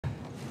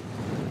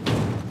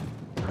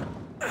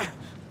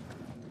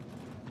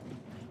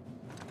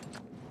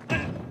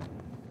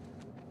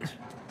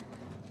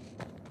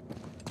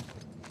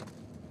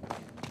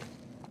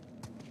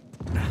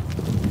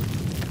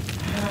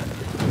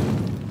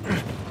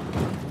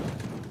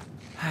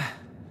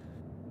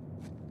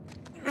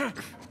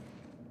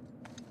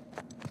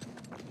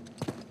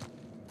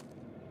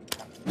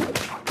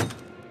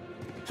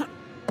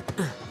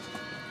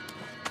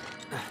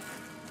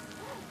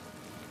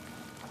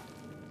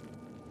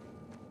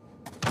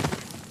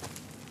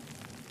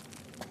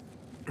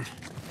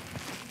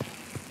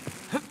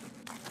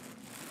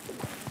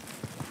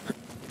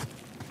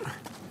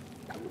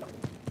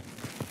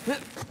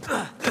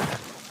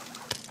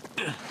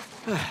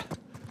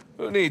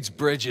Who needs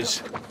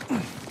bridges?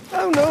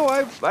 Oh, no,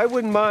 I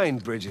wouldn't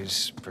mind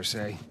bridges, per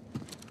se.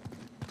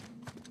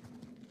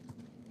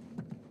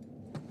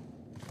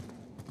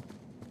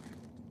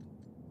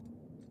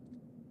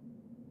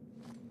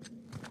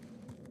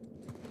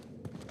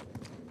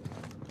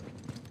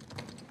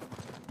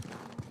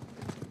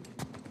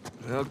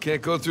 Well,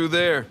 can't go through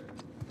there.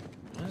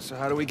 So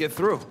how do we get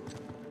through?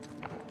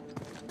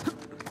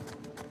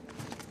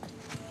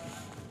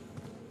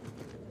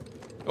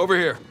 Over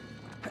here.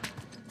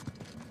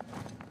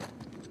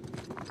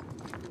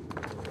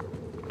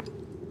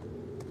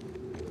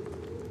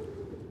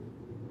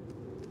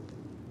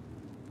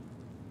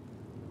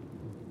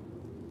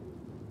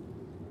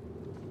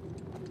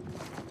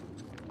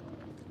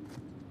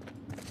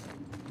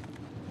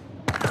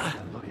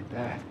 Look at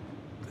that.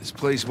 This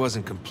place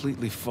wasn't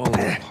completely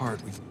falling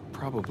apart. We'd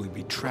probably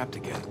be trapped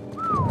again.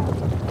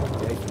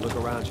 Nathan, look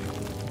around you.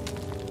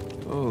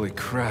 Holy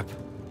crap.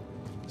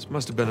 This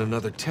must have been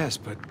another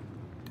test, but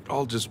it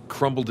all just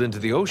crumbled into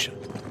the ocean.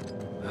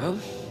 Well,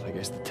 I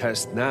guess the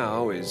test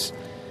now is...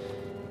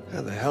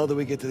 how the hell do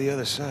we get to the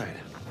other side?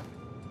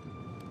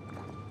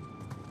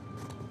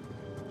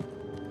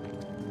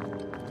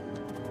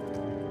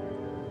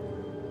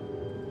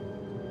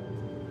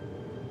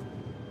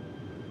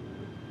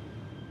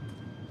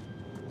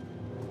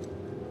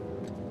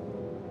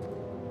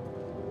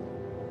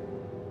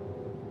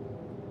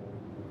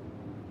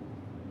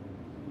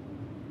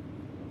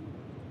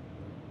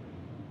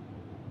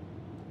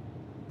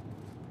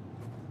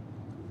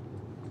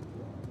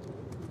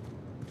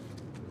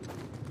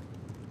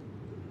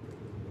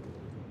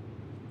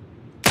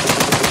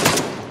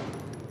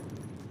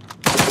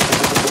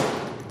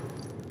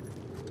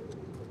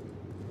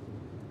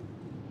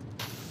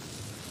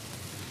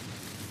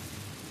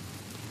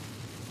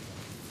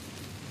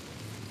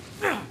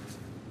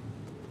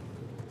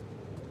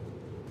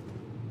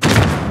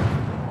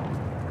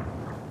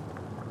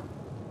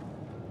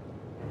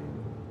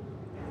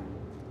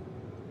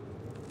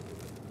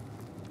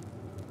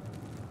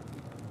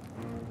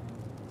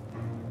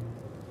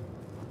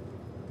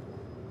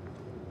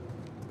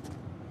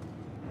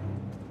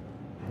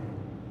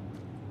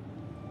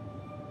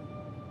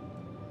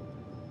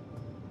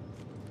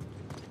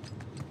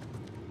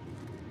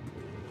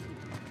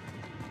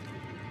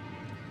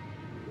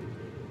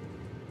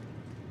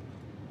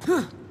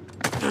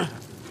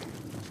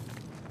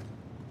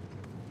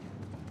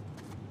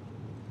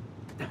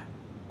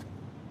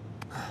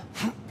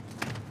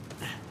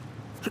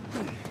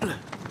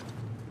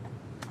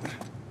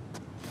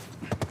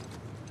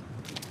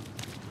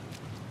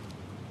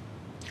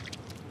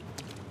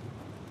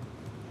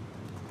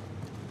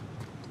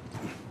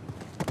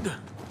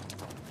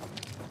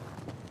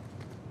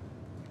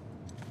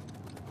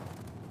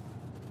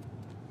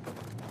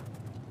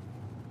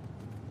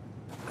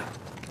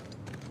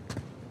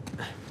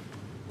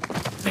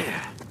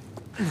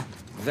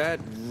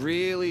 That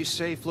really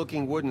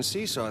safe-looking wooden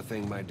seesaw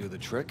thing might do the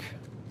trick.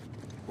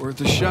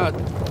 Worth a shot.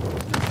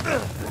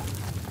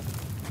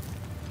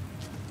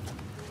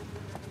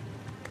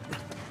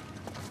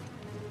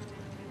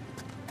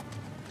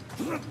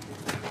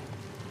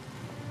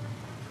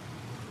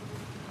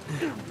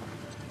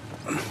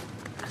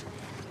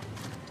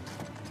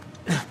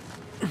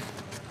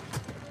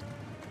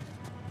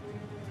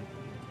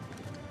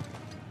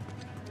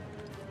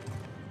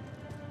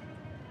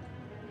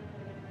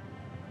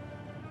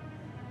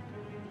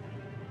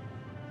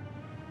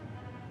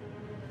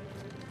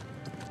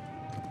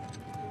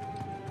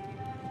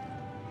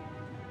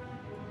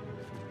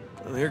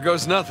 Well, here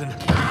goes nothing.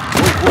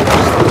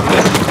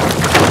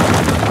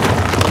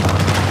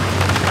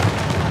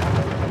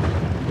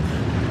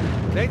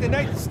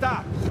 Nathan,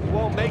 stop! You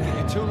won't make it,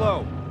 you're too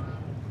low.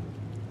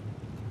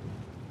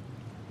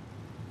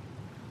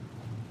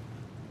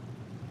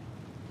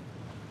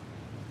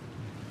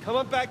 Come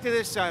on back to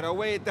this side, I'll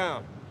weigh it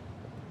down.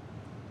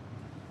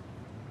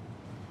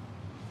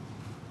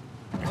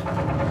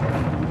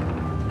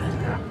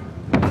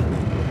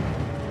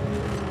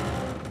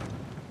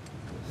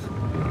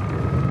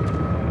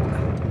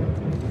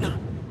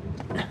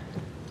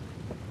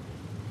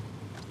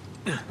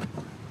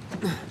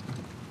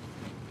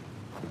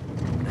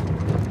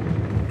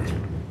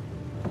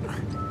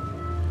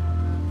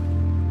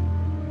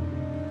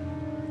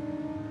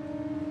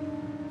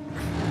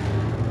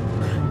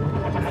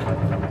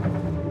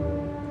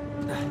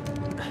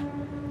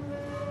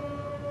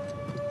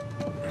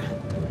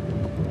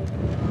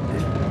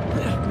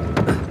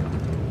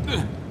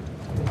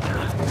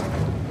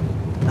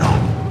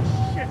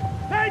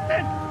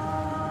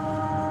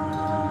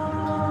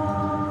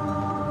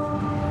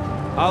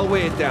 I'll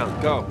weigh it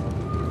down. Go.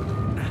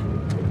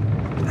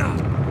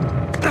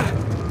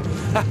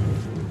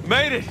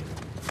 Made it!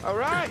 All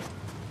right.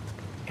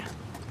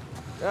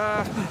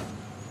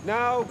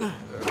 Now,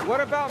 what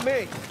about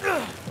me?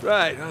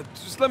 Right,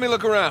 just let me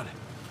look around.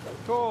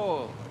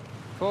 Cool.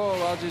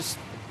 I'll just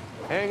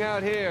hang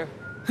out here.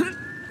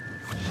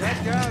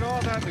 Check out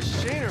all that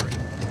machinery.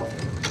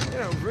 You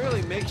know, it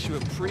really makes you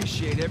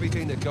appreciate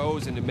everything that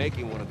goes into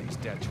making one of these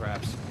death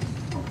traps.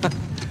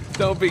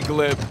 Don't be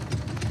glib.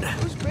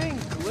 Who's being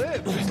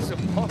glib? This is a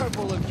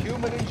marvel of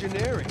human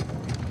engineering.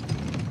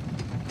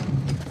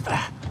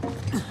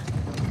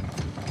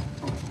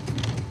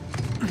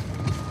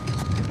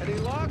 Any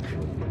luck?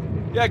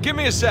 Yeah, give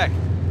me a sec.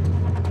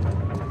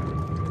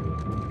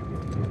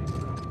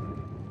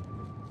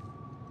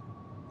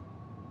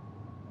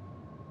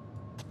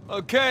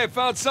 Okay, I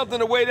found something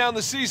to weigh down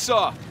the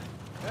seesaw.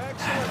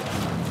 Excellent.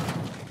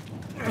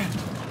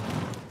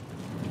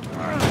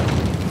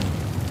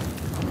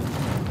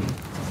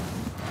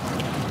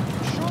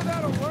 Sure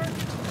that'll work?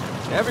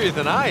 Heavier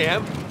than I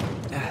am.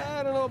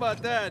 I don't know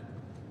about that.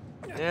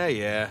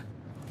 Yeah.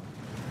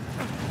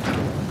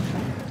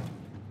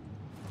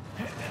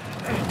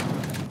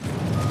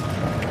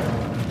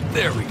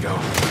 There we go.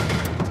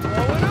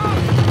 Going up!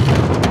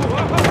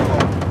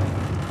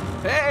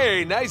 Whoa!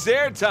 Hey, nice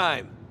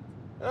airtime.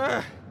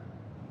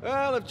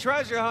 Well, if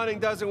treasure hunting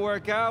doesn't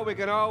work out, we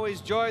can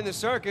always join the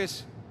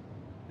circus.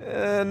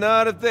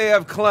 Not if they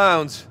have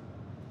clowns.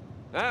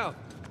 Now,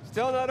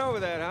 still not over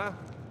that, huh?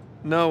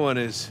 No one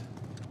is.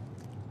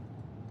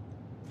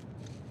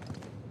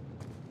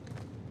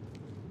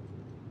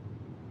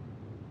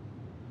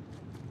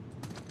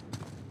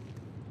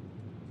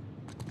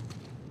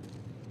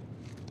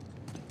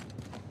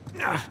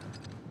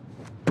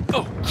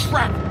 Oh,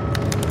 crap!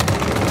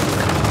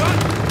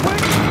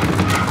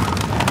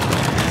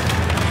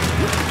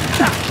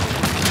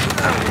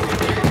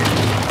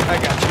 I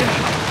got you.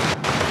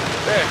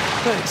 There,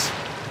 thanks.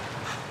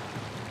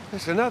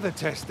 There's another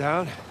test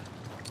down.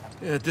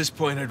 Yeah, at this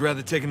point, I'd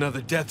rather take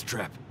another death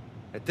trap.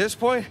 At this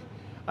point,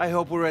 I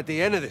hope we're at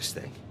the end of this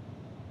thing.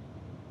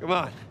 Come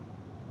on.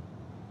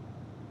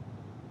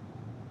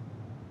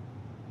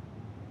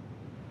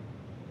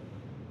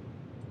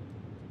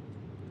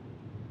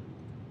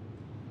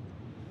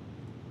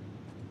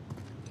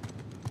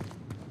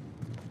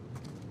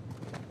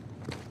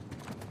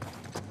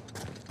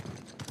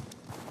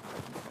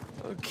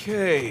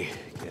 Okay,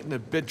 getting a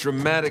bit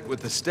dramatic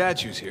with the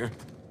statues here.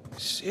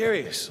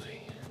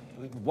 Seriously,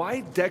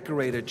 why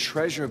decorate a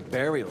treasure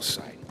burial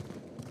site?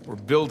 Or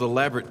build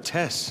elaborate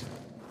tests.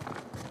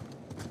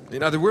 I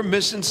mean, either we're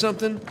missing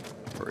something,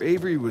 or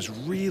Avery was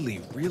really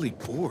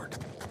bored.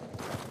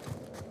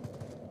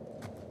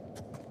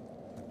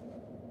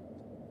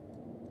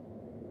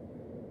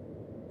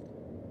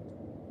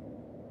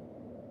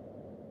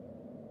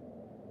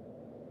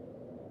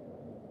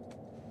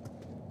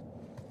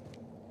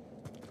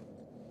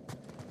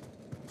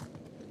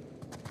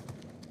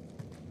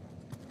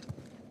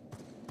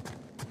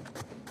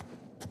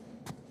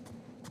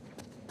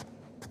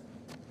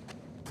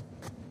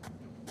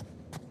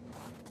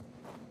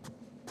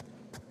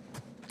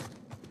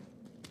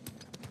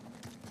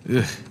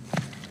 Ugh.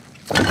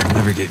 I'll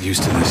never get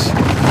used to this.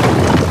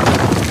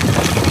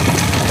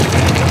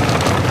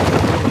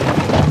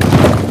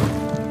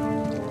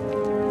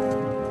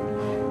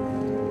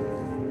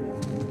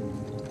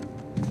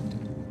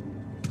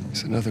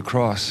 It's another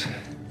cross.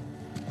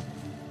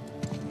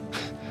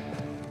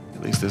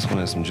 At least this one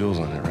has some jewels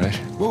on it, right?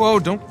 Whoa,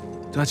 don't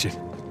touch it.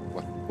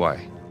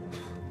 Why?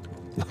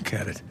 Look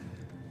at it.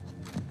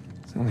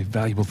 It's the only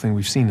valuable thing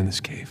we've seen in this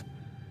cave.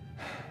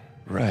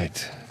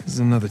 Right. This is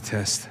another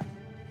test.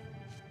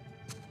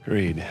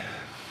 Agreed.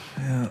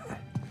 Yeah.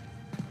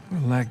 Or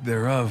lack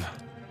thereof.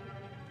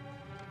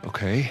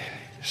 Okay,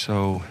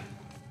 so...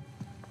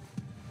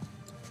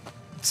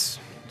 It's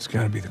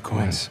gotta be the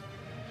coins.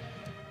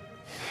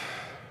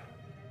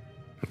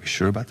 Are we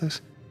sure about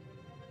this?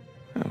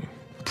 I'm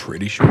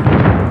pretty sure.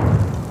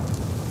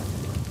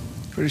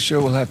 Pretty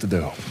sure we'll have to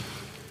do.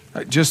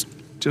 Just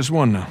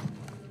one now.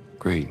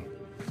 Agreed.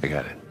 I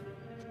got it.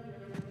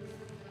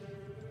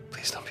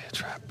 Please don't be a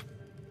trap.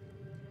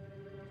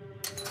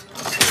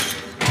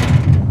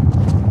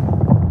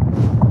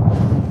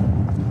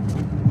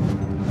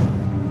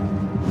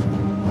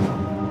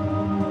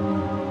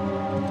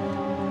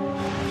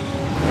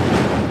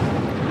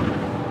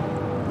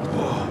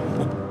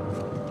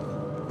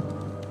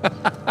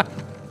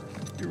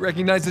 You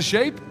recognize the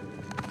shape?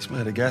 It's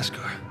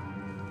Madagascar.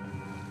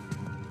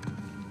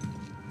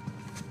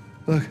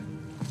 Look.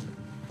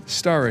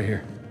 Star right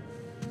here.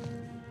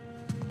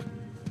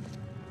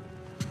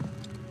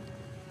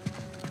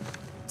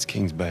 It's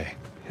Kings Bay.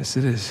 Yes,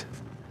 it is.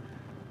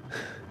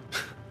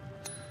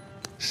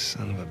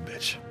 Son of a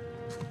bitch.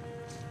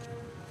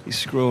 He's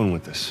screwing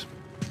with us.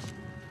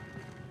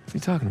 What are you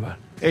talking about?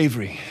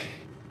 Avery,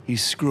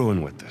 he's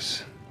screwing with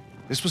us.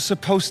 This was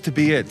supposed to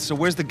be it, so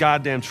where's the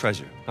goddamn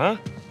treasure, huh?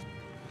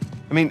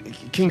 I mean,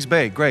 Kings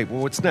Bay, great.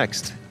 Well, what's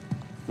next?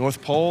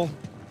 North Pole?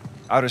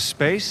 Outer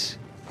space?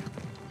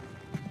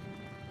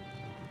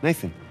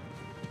 Nathan.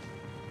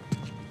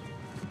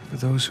 For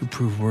those who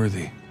prove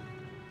worthy,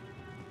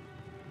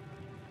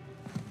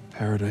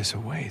 paradise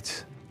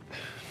awaits.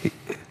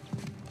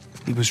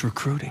 He was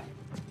recruiting.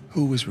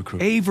 Who was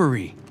recruiting?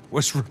 Avery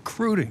was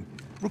recruiting.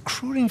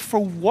 Recruiting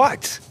for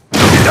what?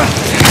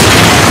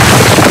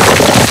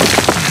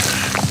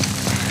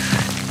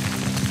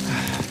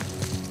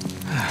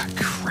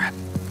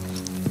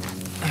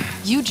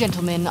 You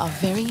gentlemen are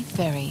very,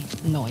 very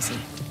noisy.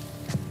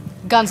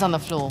 Guns on the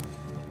floor.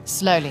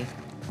 Slowly.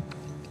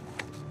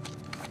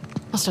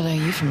 Must have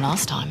known you from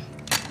last time.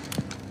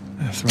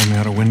 Throw me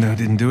out a window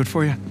didn't do it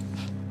for you?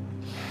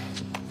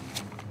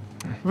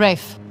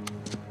 Rafe.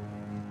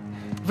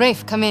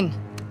 Rafe, come in.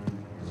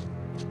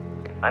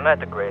 I'm at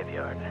the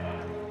graveyard.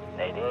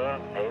 Nadine,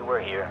 hey,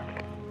 we're here.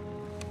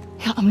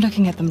 Yeah, I'm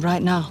looking at them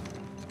right now.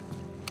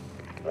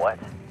 What?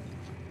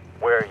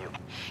 Where are you?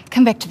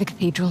 Come back to the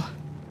cathedral.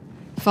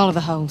 Follow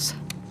the holes.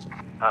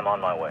 I'm on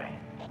my way.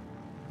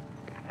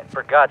 And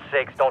for God's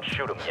sakes, don't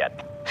shoot him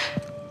yet.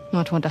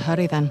 Might want to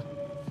hurry then.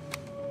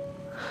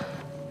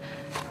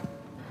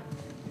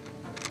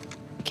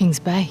 Kings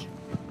Bay.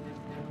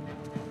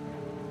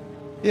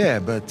 Yeah,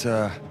 but,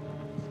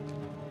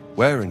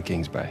 where in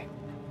Kings Bay?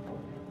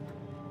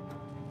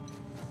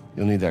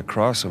 You'll need that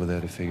cross over there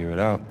to figure it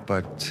out,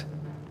 but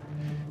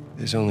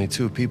there's only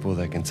 2 people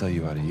that can tell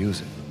you how to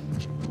use it.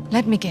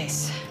 Let me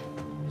guess.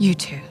 You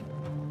two.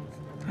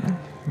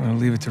 I'll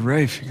leave it to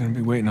Rafe. You're gonna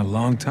be waiting a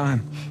long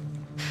time.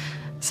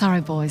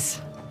 Sorry,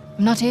 boys.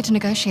 I'm not here to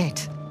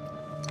negotiate.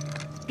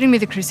 Bring me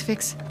the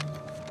crucifix.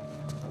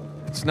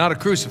 It's not a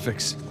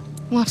crucifix.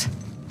 What?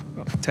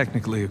 Well,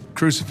 technically, a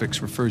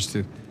crucifix refers to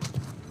a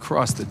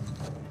cross that...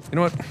 You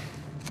know what?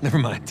 Never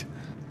mind.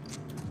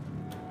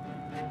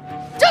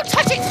 Don't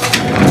touch it!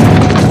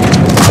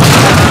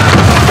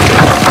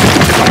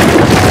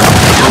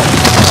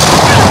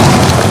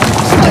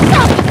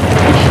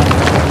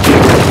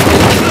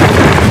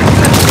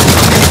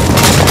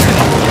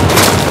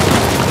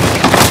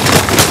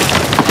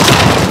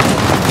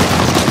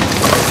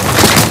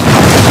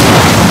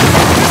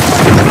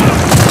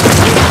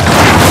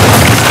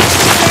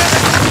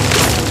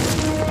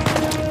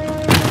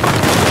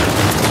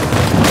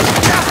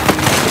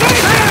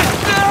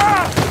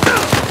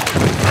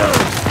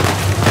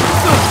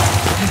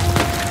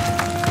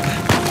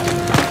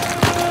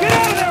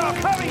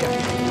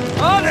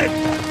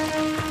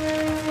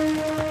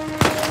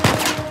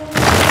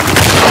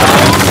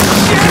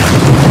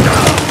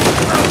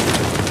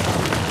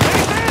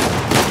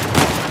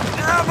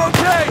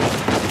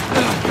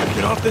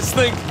 This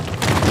thing.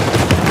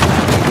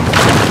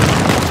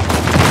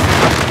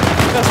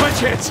 That's my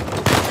chance.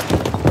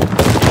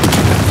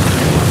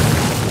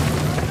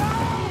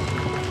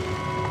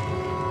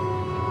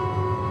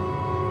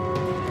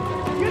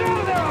 Get out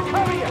of there, I'll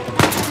cover you!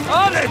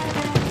 On it!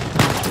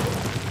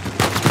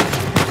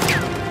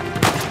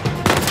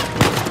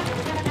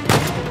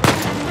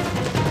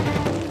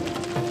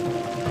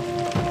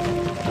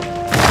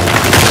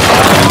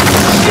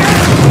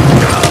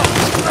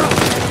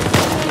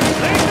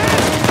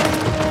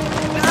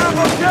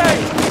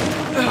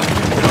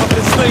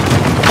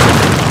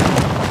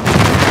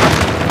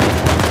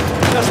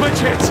 That's my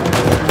chance.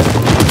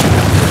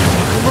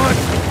 Come on.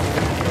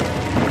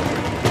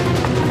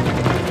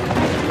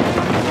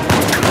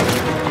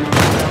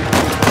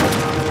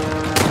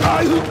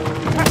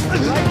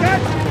 Like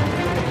that?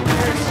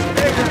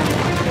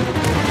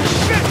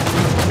 Shit!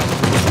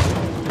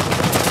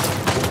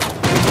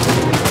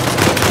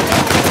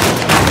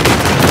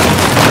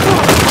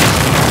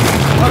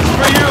 That's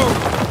for you.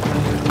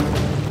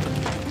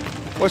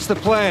 What's the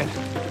plan?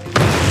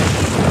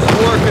 I'm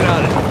working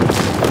on it.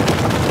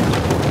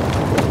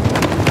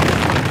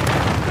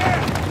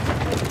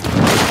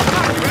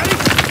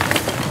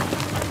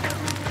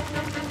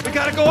 We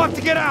gotta go up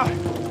to get out!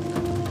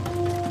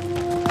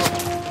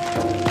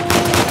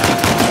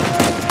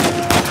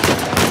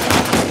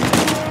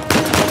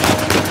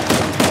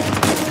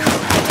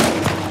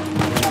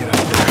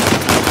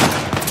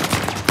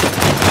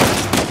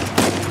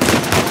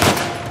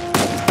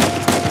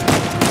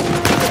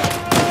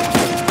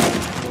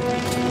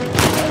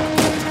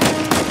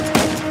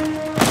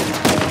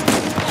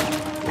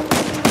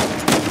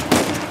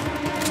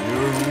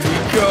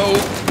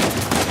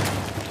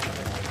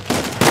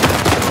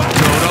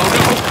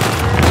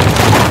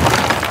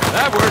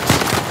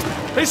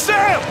 Hey,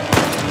 Sam!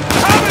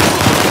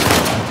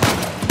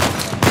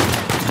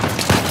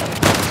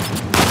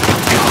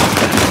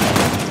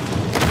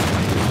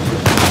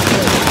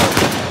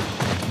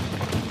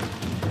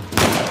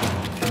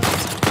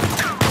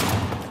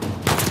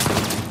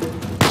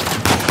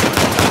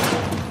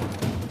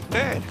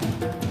 Man,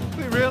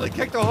 we really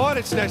kicked the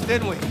hornet's nest,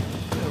 didn't we?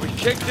 We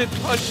kicked it,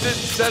 punched it, and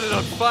set it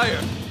on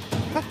fire.